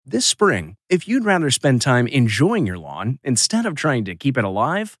This spring, if you'd rather spend time enjoying your lawn instead of trying to keep it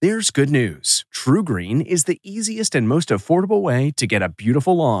alive, there's good news. TruGreen is the easiest and most affordable way to get a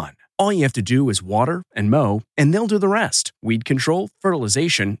beautiful lawn. All you have to do is water and mow, and they'll do the rest. Weed control,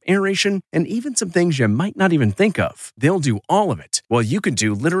 fertilization, aeration, and even some things you might not even think of. They'll do all of it, while you can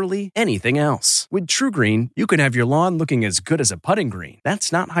do literally anything else. With TruGreen, you can have your lawn looking as good as a putting green.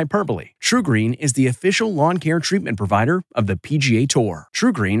 That's not hyperbole. TruGreen is the official lawn care treatment provider of the PGA Tour.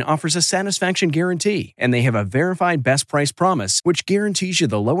 TruGreen offers a satisfaction guarantee, and they have a verified best price promise, which guarantees you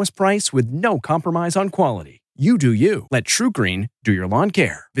the lowest price with no compromise on quality. You do you. Let TruGreen do your lawn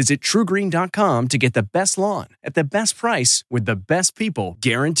care. Visit TruGreen.com to get the best lawn at the best price with the best people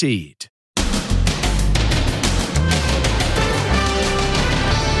guaranteed.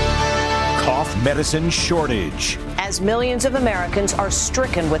 Cough medicine shortage. As millions of Americans are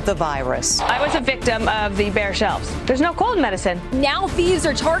stricken with the virus. I was a victim of the bare shelves. There's no cold medicine. Now thieves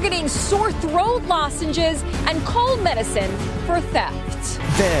are targeting sore throat lozenges and cold medicine for theft.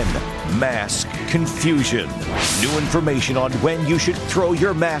 Then, mask confusion. New information on when you should throw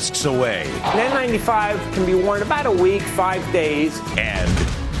your masks away. An N95 can be worn about a week, 5 days. And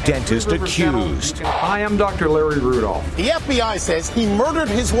dentist accused. Hi, I'm Dr. Larry Rudolph. The FBI says he murdered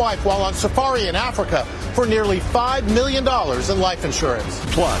his wife while on safari in Africa for nearly $5 million in life insurance.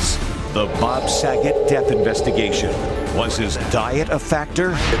 Plus, the Bob Saget death investigation. Was his diet a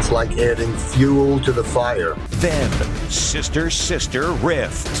factor? It's like adding fuel to the fire. Then, sister-sister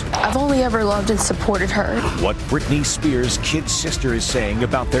rift. I've only ever loved and supported her. What Britney Spears' kid sister is saying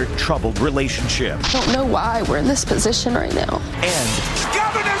about their troubled relationship. I don't know why we're in this position right now. And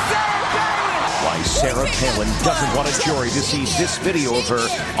Governor Sarah Palin! Why Sarah Palin doesn't want a jury to see this video of her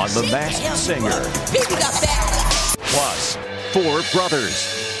on The Masked Singer. Plus, 4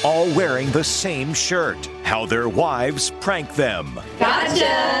 brothers, all wearing the same shirt. How their wives prank them.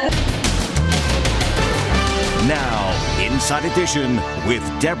 Gotcha! Now, Inside Edition with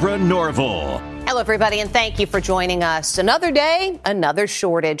Deborah Norville. Hello, everybody, and thank you for joining us. Another day, another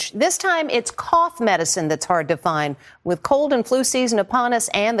shortage. This time, it's cough medicine that's hard to find. With cold and flu season upon us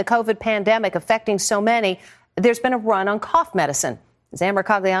and the COVID pandemic affecting so many, there's been a run on cough medicine. As Amber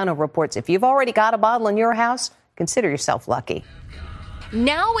Cagliano reports, if you've already got a bottle in your house, consider yourself lucky.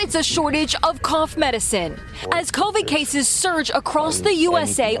 Now it's a shortage of cough medicine. As COVID cases surge across the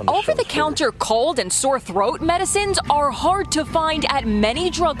USA, over-the-counter cold and sore throat medicines are hard to find at many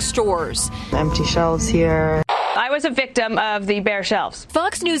drugstores. Empty shelves here. I was a victim of the bare shelves.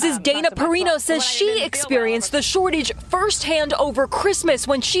 Fox News' Dana Perino says she experienced the shortage firsthand over Christmas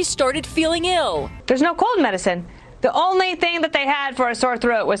when she started feeling ill. There's no cold medicine. The only thing that they had for a sore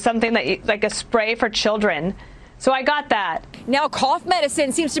throat was something that like a spray for children. So I got that. Now cough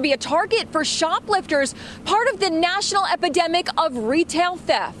medicine seems to be a target for shoplifters, part of the national epidemic of retail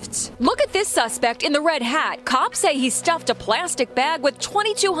theft. Look at this suspect in the red hat. Cops say he stuffed a plastic bag with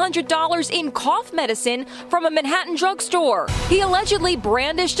 $2,200 in cough medicine from a Manhattan drugstore. He allegedly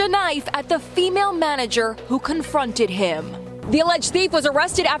brandished a knife at the female manager who confronted him. The alleged thief was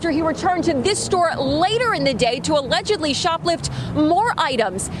arrested after he returned to this store later in the day to allegedly shoplift more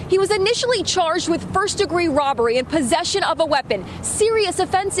items. He was initially charged with first-degree robbery and possession of a weapon, serious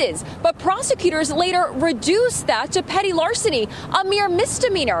offenses. But prosecutors later reduced that to petty larceny, a mere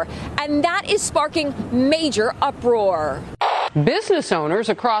misdemeanor. And that is sparking major uproar. Business owners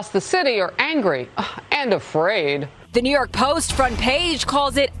across the city are angry and afraid. The New York Post front page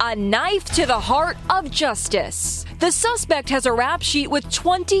calls it a knife to the heart of justice. The suspect has a rap sheet with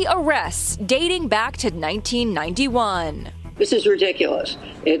 20 arrests dating back to 1991. This is ridiculous.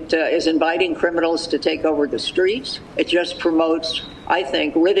 It is inviting criminals to take over the streets. It just promotes, I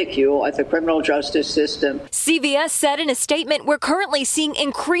think, ridicule at the criminal justice system. CVS said in a statement, we're currently seeing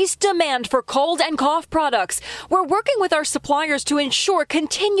increased demand for cold and cough products. We're working with our suppliers to ensure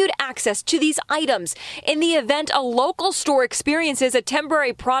continued access to these items. In the event a local store experiences a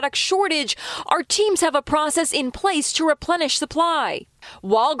temporary product shortage, our teams have a process in place to replenish supply.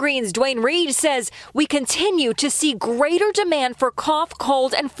 Walgreens' Dwayne Reed says we continue to see greater demand for cough,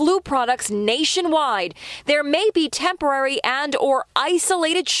 cold, and flu products nationwide. There may be temporary and or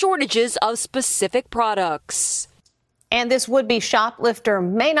isolated shortages of specific products. And this would-be shoplifter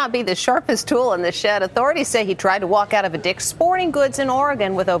may not be the sharpest tool in the shed. Authorities say he tried to walk out of a Dick's Sporting Goods in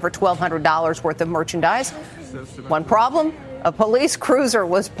Oregon with over $1,200 worth of merchandise. One problem, a police cruiser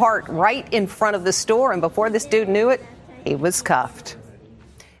was parked right in front of the store, and before this dude knew it, he was cuffed.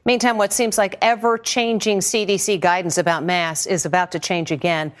 Meantime, what seems like ever-changing CDC guidance about masks is about to change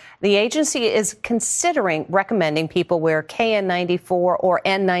again. The agency is considering recommending people wear KN94 or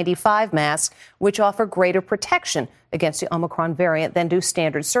N95 masks, which offer greater protection against the Omicron variant than do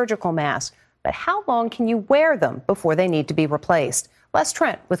standard surgical masks. But how long can you wear them before they need to be replaced? Les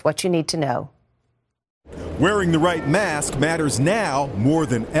Trent with what you need to know. Wearing the right mask matters now more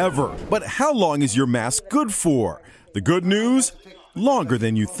than ever. But how long is your mask good for? The good news? Longer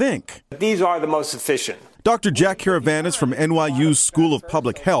than you think. These are the most efficient. Dr. Jack Caravanis from NYU's School of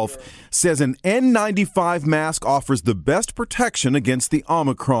Public Health says an N95 mask offers the best protection against the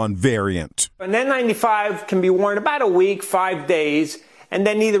Omicron variant. An N95 can be worn about a week, 5 days, and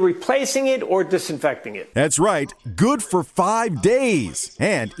then either replacing it or disinfecting it. That's right, good for 5 days,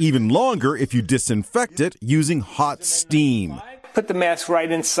 and even longer if you disinfect it using hot steam. Put the mask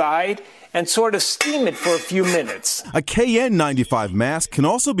right inside and sort of steam it for a few minutes. A KN95 mask can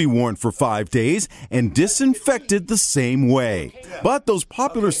also be worn for 5 days and disinfected the same way. But those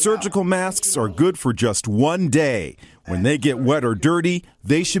popular surgical masks are good for just 1 day. When they get wet or dirty,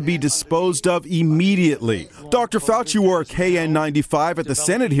 they should be disposed of immediately. Dr. Fauci wore a KN95 at the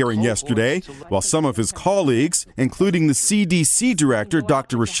Senate hearing yesterday, while some of his colleagues, including the CDC director,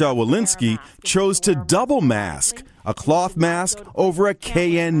 Dr. Rochelle Walensky, chose to double mask. A cloth mask over a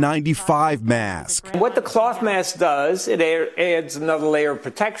KN95 mask. What the cloth mask does, it adds another layer of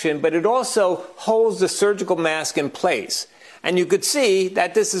protection, but it also holds the surgical mask in place. And you could see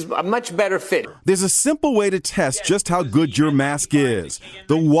that this is a much better fit. There's a simple way to test just how good your mask is.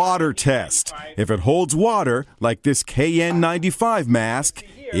 The water test. If it holds water, like this KN95 mask,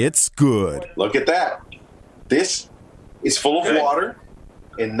 it's good. Look at that. This is full of water,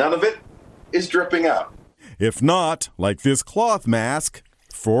 and none of it is dripping out. If not, like this cloth mask,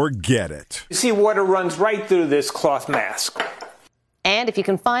 forget it. You see water runs right through this cloth mask. And if you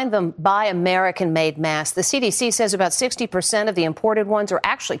can find them, buy American-made masks. The CDC says about 60% of the imported ones are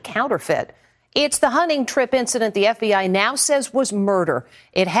actually counterfeit. It's the hunting trip incident the FBI now says was murder.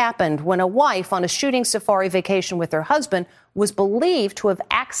 It happened when a wife on a shooting safari vacation with her husband was believed to have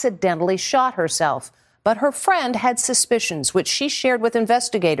accidentally shot herself. But her friend had suspicions, which she shared with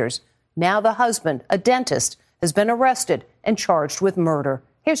investigators. Now the husband, a dentist, has been arrested and charged with murder.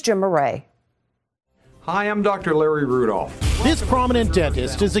 Here's Jim Murray. Hi, I'm Dr. Larry Rudolph. This prominent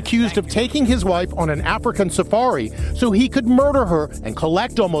dentist is accused of taking his wife on an African safari so he could murder her and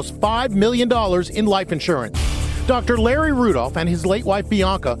collect almost $5 million in life insurance. Dr. Larry Rudolph and his late wife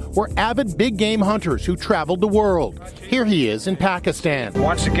Bianca were avid big game hunters who traveled the world. Here he is in Pakistan.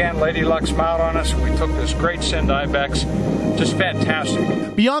 Once again, Lady Luck smiled on us. We took this great Sind Ibex. Just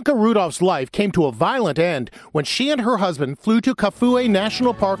fantastic. Bianca Rudolph's life came to a violent end when she and her husband flew to Kafue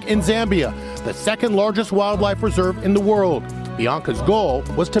National Park in Zambia, the second largest wildlife reserve in the world. Bianca's goal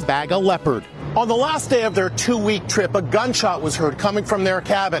was to bag a leopard. On the last day of their 2-week trip, a gunshot was heard coming from their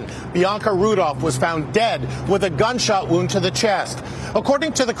cabin. Bianca Rudolph was found dead with a gunshot wound to the chest.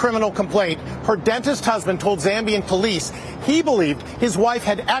 According to the criminal complaint, her dentist husband told Zambian police he believed his wife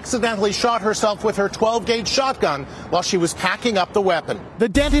had accidentally shot herself with her 12-gauge shotgun while she was packing up the weapon. The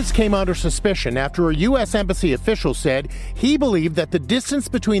dentist came under suspicion after a U.S. Embassy official said he believed that the distance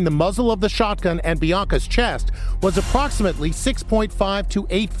between the muzzle of the shotgun and Bianca's chest was approximately 6.5 to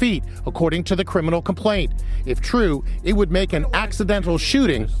 8 feet, according to the criminal complaint. If true, it would make an accidental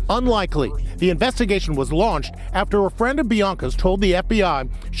shooting unlikely. The investigation was launched after a friend of Bianca's told the FBI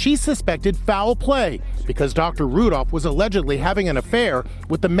she suspected foul play because Dr. Rudolph was allegedly having an affair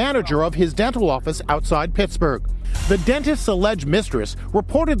with the manager of his dental office outside Pittsburgh. The dentist's alleged mistress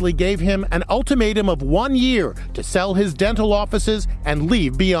reportedly gave him an ultimatum of 1 year to sell his dental offices and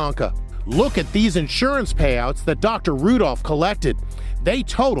leave Bianca. Look at these insurance payouts that Dr. Rudolph collected. They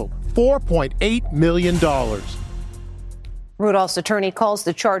total $4.8 million. Rudolph's attorney calls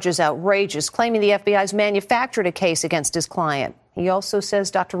the charges outrageous, claiming the FBI's manufactured a case against his client. He also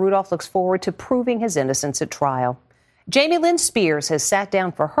says Dr. Rudolph looks forward to proving his innocence at trial. Jamie Lynn Spears has sat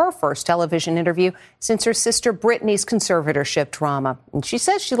down for her first television interview since her sister Britney's conservatorship drama. And she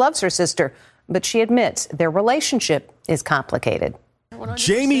says she loves her sister, but she admits their relationship is complicated.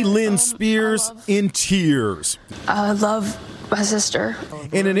 Jamie Lynn Spears in tears. I love my sister.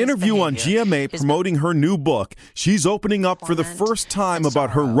 In an interview on GMA promoting her new book, she's opening up for the first time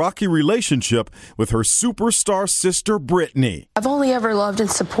about her rocky relationship with her superstar sister, Britney. I've only ever loved and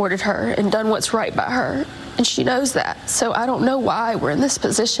supported her and done what's right by her, and she knows that. So I don't know why we're in this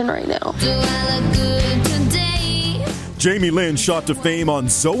position right now. Jamie Lynn shot to fame on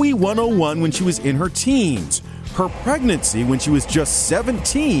Zoe 101 when she was in her teens. Her pregnancy when she was just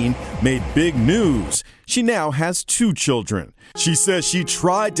 17 made big news. She now has 2 children. She says she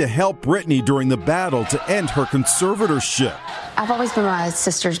tried to help Britney during the battle to end her conservatorship. I've always been my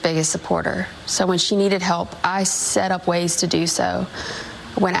sister's biggest supporter. So when she needed help, I set up ways to do so.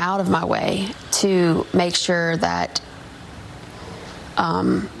 Went out of my way to make sure that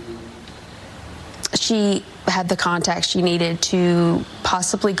she had the contacts she needed to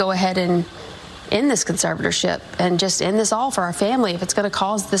possibly go ahead and end this conservatorship and just end this all for our family. If it's going to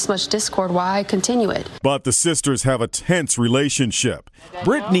cause this much discord, why continue it? But the sisters have a tense relationship.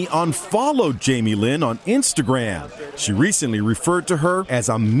 Britney unfollowed Jamie Lynn on Instagram. She recently referred to her as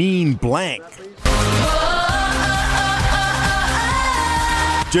a mean blank.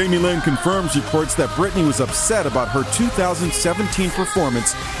 Jamie Lynn confirms reports that Britney was upset about her 2017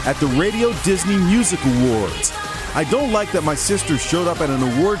 performance at the Radio Disney Music Awards. I don't like that my sister showed up at an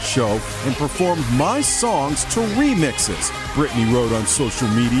awards show and performed my songs to remixes, Britney wrote on social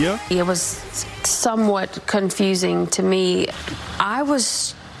media. It was somewhat confusing to me. I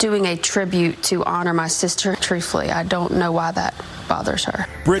was doing a tribute to honor my sister. Truthfully, I don't know why that bothers her.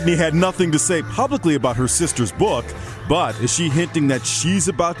 Britney had nothing to say publicly about her sister's book, but is she hinting that she's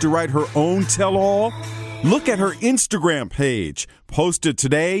about to write her own tell-all? Look at her Instagram page, posted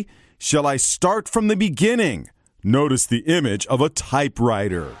today, "Shall I start from the beginning?" Notice the image of a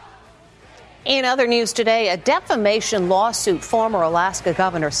typewriter. In other news today, a defamation lawsuit former Alaska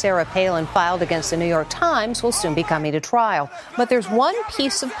Governor Sarah Palin filed against the New York Times will soon be coming to trial. But there's one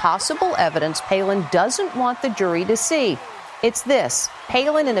piece of possible evidence Palin doesn't want the jury to see. It's this: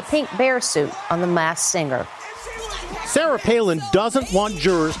 Palin in a pink bear suit on The Masked Singer. Sarah Palin doesn't want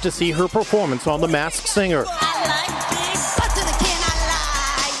jurors to see her performance on The Masked Singer.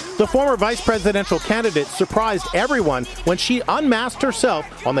 The former vice presidential candidate surprised everyone when she unmasked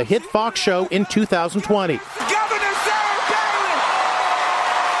herself on the hit Fox show in 2020. Governor Sarah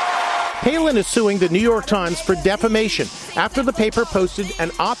Palin! Palin is suing the New York Times for defamation after the paper posted an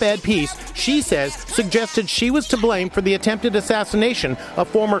op-ed piece she says suggested she was to blame for the attempted assassination of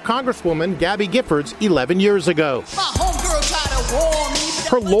former Congresswoman Gabby Giffords 11 years ago. My homegirl tried to warn me.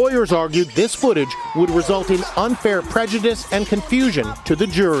 Her lawyers argued this footage would result in unfair prejudice and confusion to the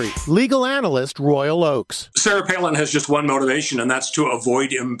jury. Legal analyst Royal Oakes. Sarah Palin has just one motivation, and that's to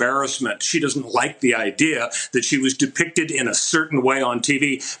avoid embarrassment. She doesn't like the idea that she was depicted in a certain way on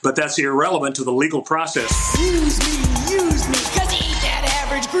TV, but that's irrelevant to the legal process. Use me, 'cause he ain't that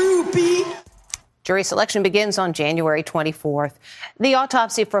average groupie. Jury selection begins on January 24th. The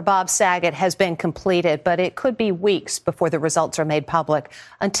autopsy for Bob Saget has been completed, but it could be weeks before the results are made public.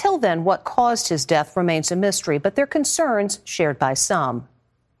 Until then, what caused his death remains a mystery, but they're concerns shared by some.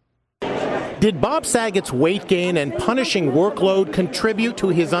 Did Bob Saget's weight gain and punishing workload contribute to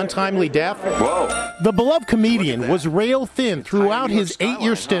his untimely death? Whoa. The beloved comedian was rail thin throughout his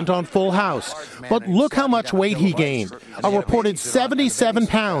 8-year stint on Full House. But look how much weight he gained. A reported 77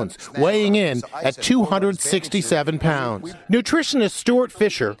 pounds, weighing in at 267 pounds. Nutritionist Stuart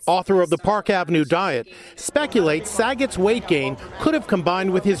Fisher, author of the Park Avenue Diet, speculates Saget's weight gain could have combined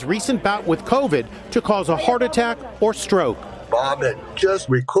with his recent bout with COVID to cause a heart attack or stroke. Bob had just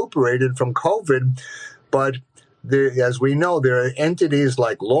recuperated from COVID, but as we know, there are entities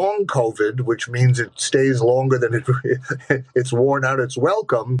like long COVID, which means it stays longer than it's worn out its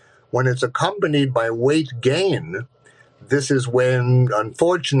welcome. When it's accompanied by weight gain, this is when,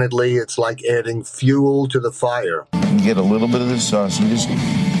 unfortunately, it's like adding fuel to the fire. You get a little bit of the sauce and just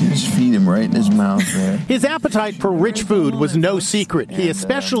feed him right in his mouth there. His appetite for rich food was no secret. He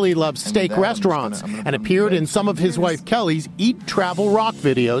especially loves steak restaurants and appeared in some of his wife Kelly's Eat, Travel, Rock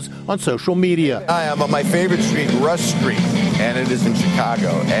videos on social media. Hi, I'm on my favorite street, Rush Street, and it is in Chicago.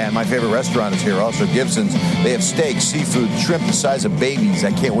 And my favorite restaurant is here also, Gibson's. They have steak, seafood, shrimp the size of babies.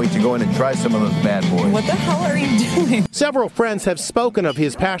 I can't wait to go in and try some of those bad boys. What the hell are you doing? Several friends have spoken of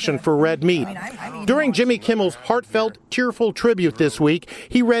his passion for red meat. During Jimmy Kimmel's heartfelt, tearful tribute this week,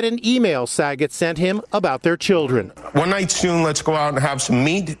 he read an email Saget sent him about their children. One night soon, let's go out and have some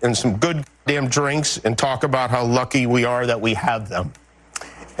meat and some good damn drinks and talk about how lucky we are that we have them.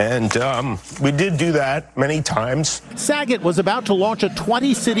 And we did do that many times. Saget was about to launch a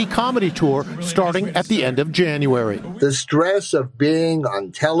 20-city comedy tour starting at the end of January. The stress of being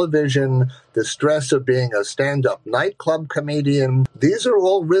on television, the stress of being a stand-up nightclub comedian, these are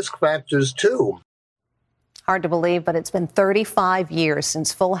all risk factors too. Hard to believe, but it's been 35 years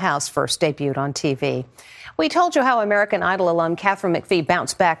since Full House first debuted on TV. We told you how American Idol alum Katharine McPhee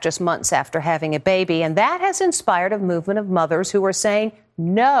bounced back just months after having a baby, and that has inspired a movement of mothers who are saying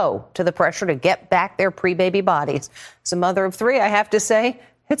no to the pressure to get back their pre-baby bodies. As a mother of 3, I have to say,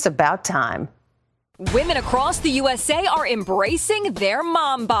 it's about time. Women across the USA are embracing their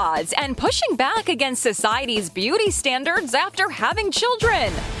mom bods and pushing back against society's beauty standards after having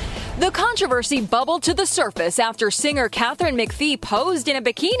children. The controversy bubbled to the surface after singer Katharine McPhee posed in a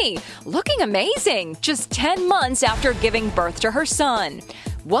bikini, looking amazing, just 10 months after giving birth to her son.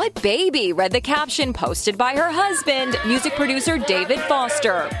 "What baby?" read the caption posted by her husband, music producer David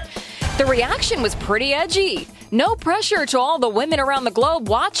Foster. The reaction was pretty edgy. No pressure to all the women around the globe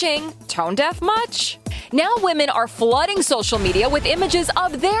watching. Tone deaf much? Now women are flooding social media with images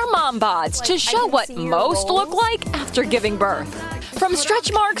of their mom bods to show what most look like after giving birth. From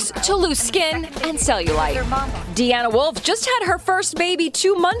stretch marks to loose skin and cellulite. Deanna Wolf just had her first baby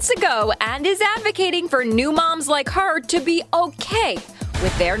 2 months ago and is advocating for new moms like her to be okay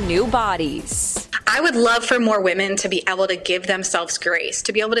with their new bodies. I would love for more women to be able to give themselves grace,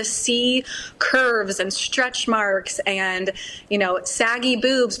 to be able to see curves and stretch marks and, saggy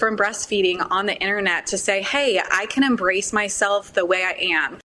boobs from breastfeeding on the internet to say, hey, I can embrace myself the way I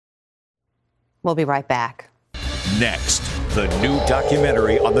am. We'll be right back. Next, the new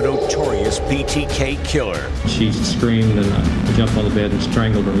documentary on the notorious BTK killer. She screamed and I jumped on the bed and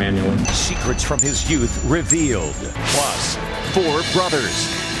strangled her manually. Secrets from his youth revealed. Plus, 4 brothers,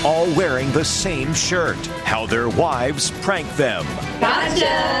 all wearing the same shirt. How their wives pranked them.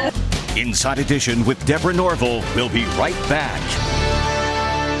 Gotcha! Inside Edition with Deborah Norville. We'll be right back.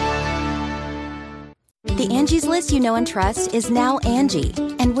 The Angie's List you know and trust is now Angie,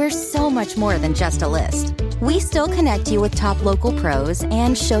 and we're so much more than just a list. We still connect you with top local pros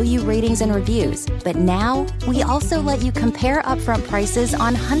and show you ratings and reviews, but now we also let you compare upfront prices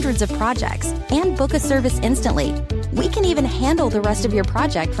on hundreds of projects and book a service instantly. We can even handle the rest of your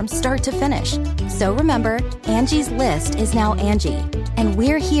project from start to finish. So remember, Angie's List is now Angie, and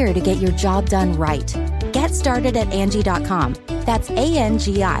we're here to get your job done right. Get started at Angie.com. That's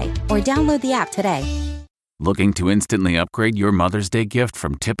ANGI, or download the app today. Looking to instantly upgrade your Mother's Day gift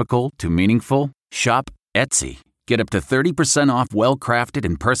from typical to meaningful? Shop Etsy. Get up to 30% off well-crafted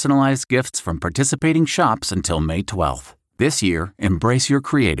and personalized gifts from participating shops until May 12th. This year, embrace your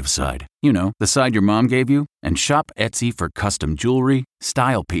creative side. You know, the side your mom gave you. And shop Etsy for custom jewelry,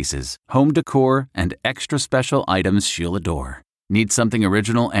 style pieces, home decor, and extra special items she'll adore. Need something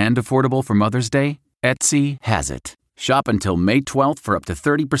original and affordable for Mother's Day? Etsy has it. Shop until May 12th for up to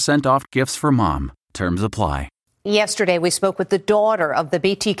 30% off gifts for mom. Terms apply. Yesterday, we spoke with the daughter of the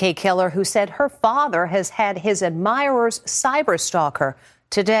BTK killer who said her father has had his admirers cyberstalk her.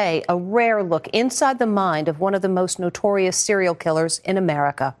 Today, a rare look inside the mind of one of the most notorious serial killers in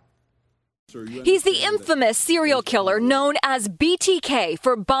America. He's the infamous serial killer known as BTK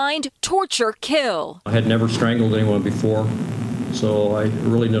for bind, torture, kill. I had never strangled anyone before, so I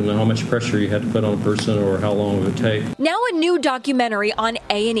really didn't know how much pressure you had to put on a person or how long it would take. Now a new documentary on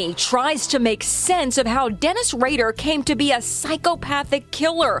A&E tries to make sense of how Dennis Rader came to be a psychopathic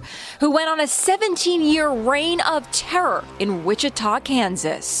killer who went on a 17-year reign of terror in Wichita,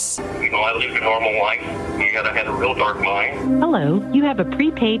 Kansas. I lived a normal life. I had a real dark mind. Hello, you have a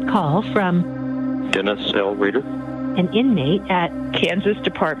prepaid call from Dennis L. Rader, an inmate at Kansas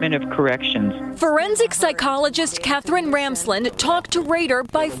Department of Corrections. Forensic psychologist Catherine Ramsland talked to Rader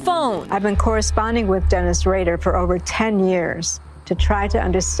by phone. I've been corresponding with Dennis Rader for over 10 years to try to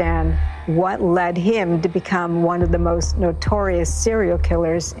understand what led him to become one of the most notorious serial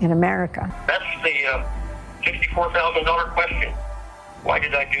killers in America. That's the $64,000 question. Why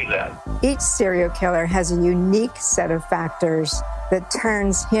did I do that? Each serial killer has a unique set of factors that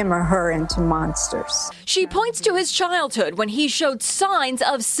turns him or her into monsters. She points to his childhood when he showed signs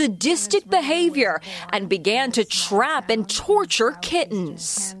of sadistic behavior and began to trap and torture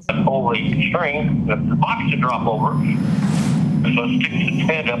kittens. I pull the string, the box to drop over, so it sticks its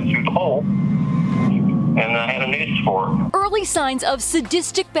head up through the hole, and I had a noose for it. Early signs of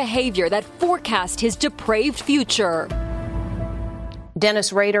sadistic behavior that forecast his depraved future.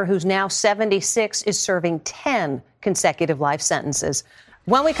 Dennis Rader, who's now 76, is serving 10 consecutive life sentences.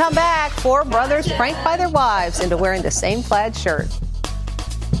 When we come back, 4 brothers pranked by their wives into wearing the same plaid shirt.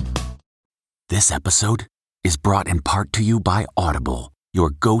 This episode is brought in part to you by Audible, your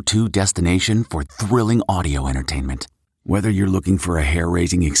go-to destination for thrilling audio entertainment. Whether you're looking for a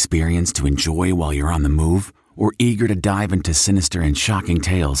hair-raising experience to enjoy while you're on the move or eager to dive into sinister and shocking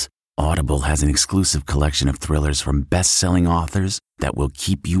tales, Audible has an exclusive collection of thrillers from best-selling authors that will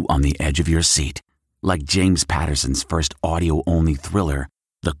keep you on the edge of your seat. Like James Patterson's first audio-only thriller,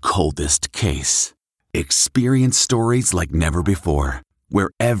 The Coldest Case. Experience stories like never before, where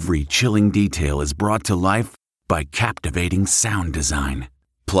every chilling detail is brought to life by captivating sound design.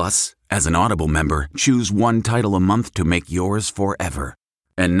 Plus, as an Audible member, choose one title a month to make yours forever.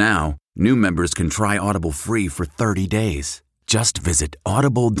 And now, new members can try Audible free for 30 days. Just visit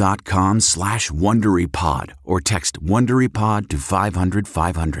audible.com/WonderyPod or text WonderyPod to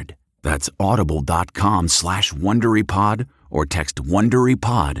 500-500. That's audible.com/WonderyPod or text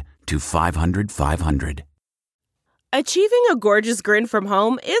WonderyPod to 500-500. Achieving a gorgeous grin from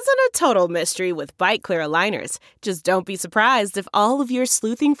home isn't a total mystery with Byte Clear aligners. Just don't be surprised if all of your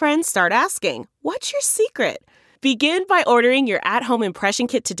sleuthing friends start asking, "What's your secret?" Begin by ordering your at-home impression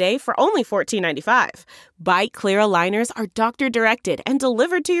kit today for only $14.95. Byte Clear aligners are doctor-directed and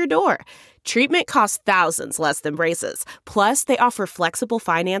delivered to your door. Treatment costs thousands less than braces. Plus, they offer flexible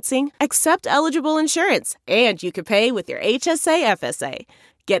financing, accept eligible insurance, and you can pay with your HSA FSA.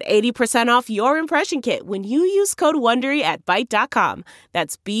 Get 80% off your impression kit when you use code WONDERY at Byte.com.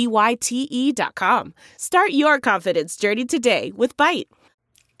 That's BYTE.com. Start your confidence journey today with Byte.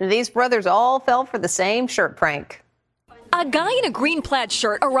 These brothers all fell for the same shirt prank. A guy in a green plaid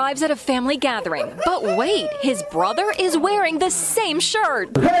shirt arrives at a family gathering. But wait, his brother is wearing the same shirt.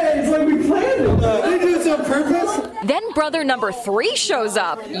 Hey, it's like we planned it. They do this on purpose? Then brother number 3 shows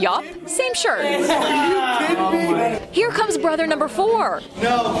up. Yup, same shirt. Are you kidding me? Here comes brother number 4.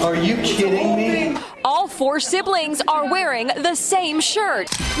 No, are you kidding me? All 4 siblings are wearing the same shirt.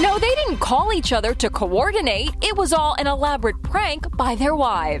 No, they didn't call each other to coordinate. It was all an elaborate prank by their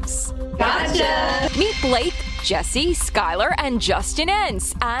wives. Gotcha. Meet Blake, Jesse, Skylar, and Justin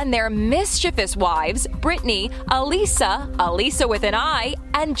Entz, and their mischievous wives, Brittany, Alisa with an I,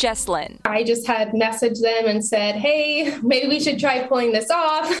 and Jesslyn. I just had messaged them and said, hey, maybe we should try pulling this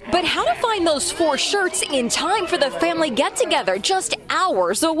off. But how to find those 4 shirts in time for the family get-together just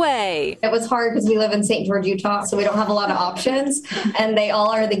hours away? It was hard because we live in St. George, Utah, so we don't have a lot of options, and they all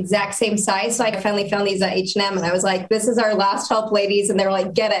are the exact same size. So I finally found these at H&M, and I was like, this is our last help, ladies, and they were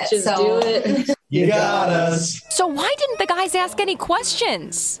like, get it. Just do it. You got us. So why didn't the guys ask any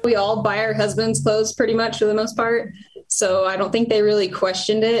questions? We all buy our husband's clothes pretty much for the most part. So I don't think they really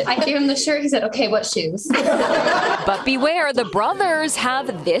questioned it. I gave him the shirt. He said, okay, what shoes? But beware, the brothers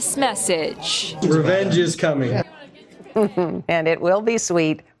have this message. Revenge is coming. And it will be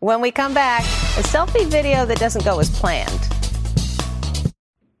sweet. When we come back, a selfie video that doesn't go as planned.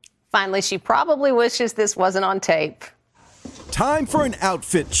 Finally, she probably wishes this wasn't on tape. Time for an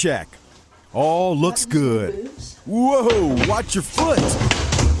outfit check. All looks good. Whoa, watch your foot.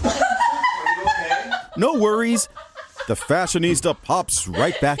 No worries. The fashionista pops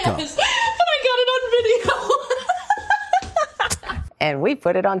right back up. And I got it on video. And we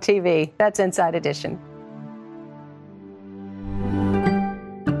put it on TV. That's Inside Edition.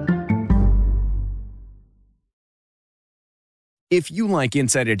 If you like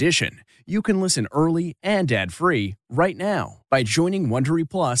Inside Edition, you can listen early and ad-free right now by joining Wondery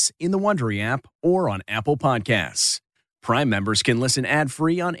Plus in the Wondery app or on Apple Podcasts. Prime members can listen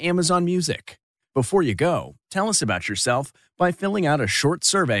ad-free on Amazon Music. Before you go, tell us about yourself by filling out a short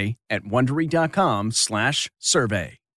survey at Wondery.com/survey.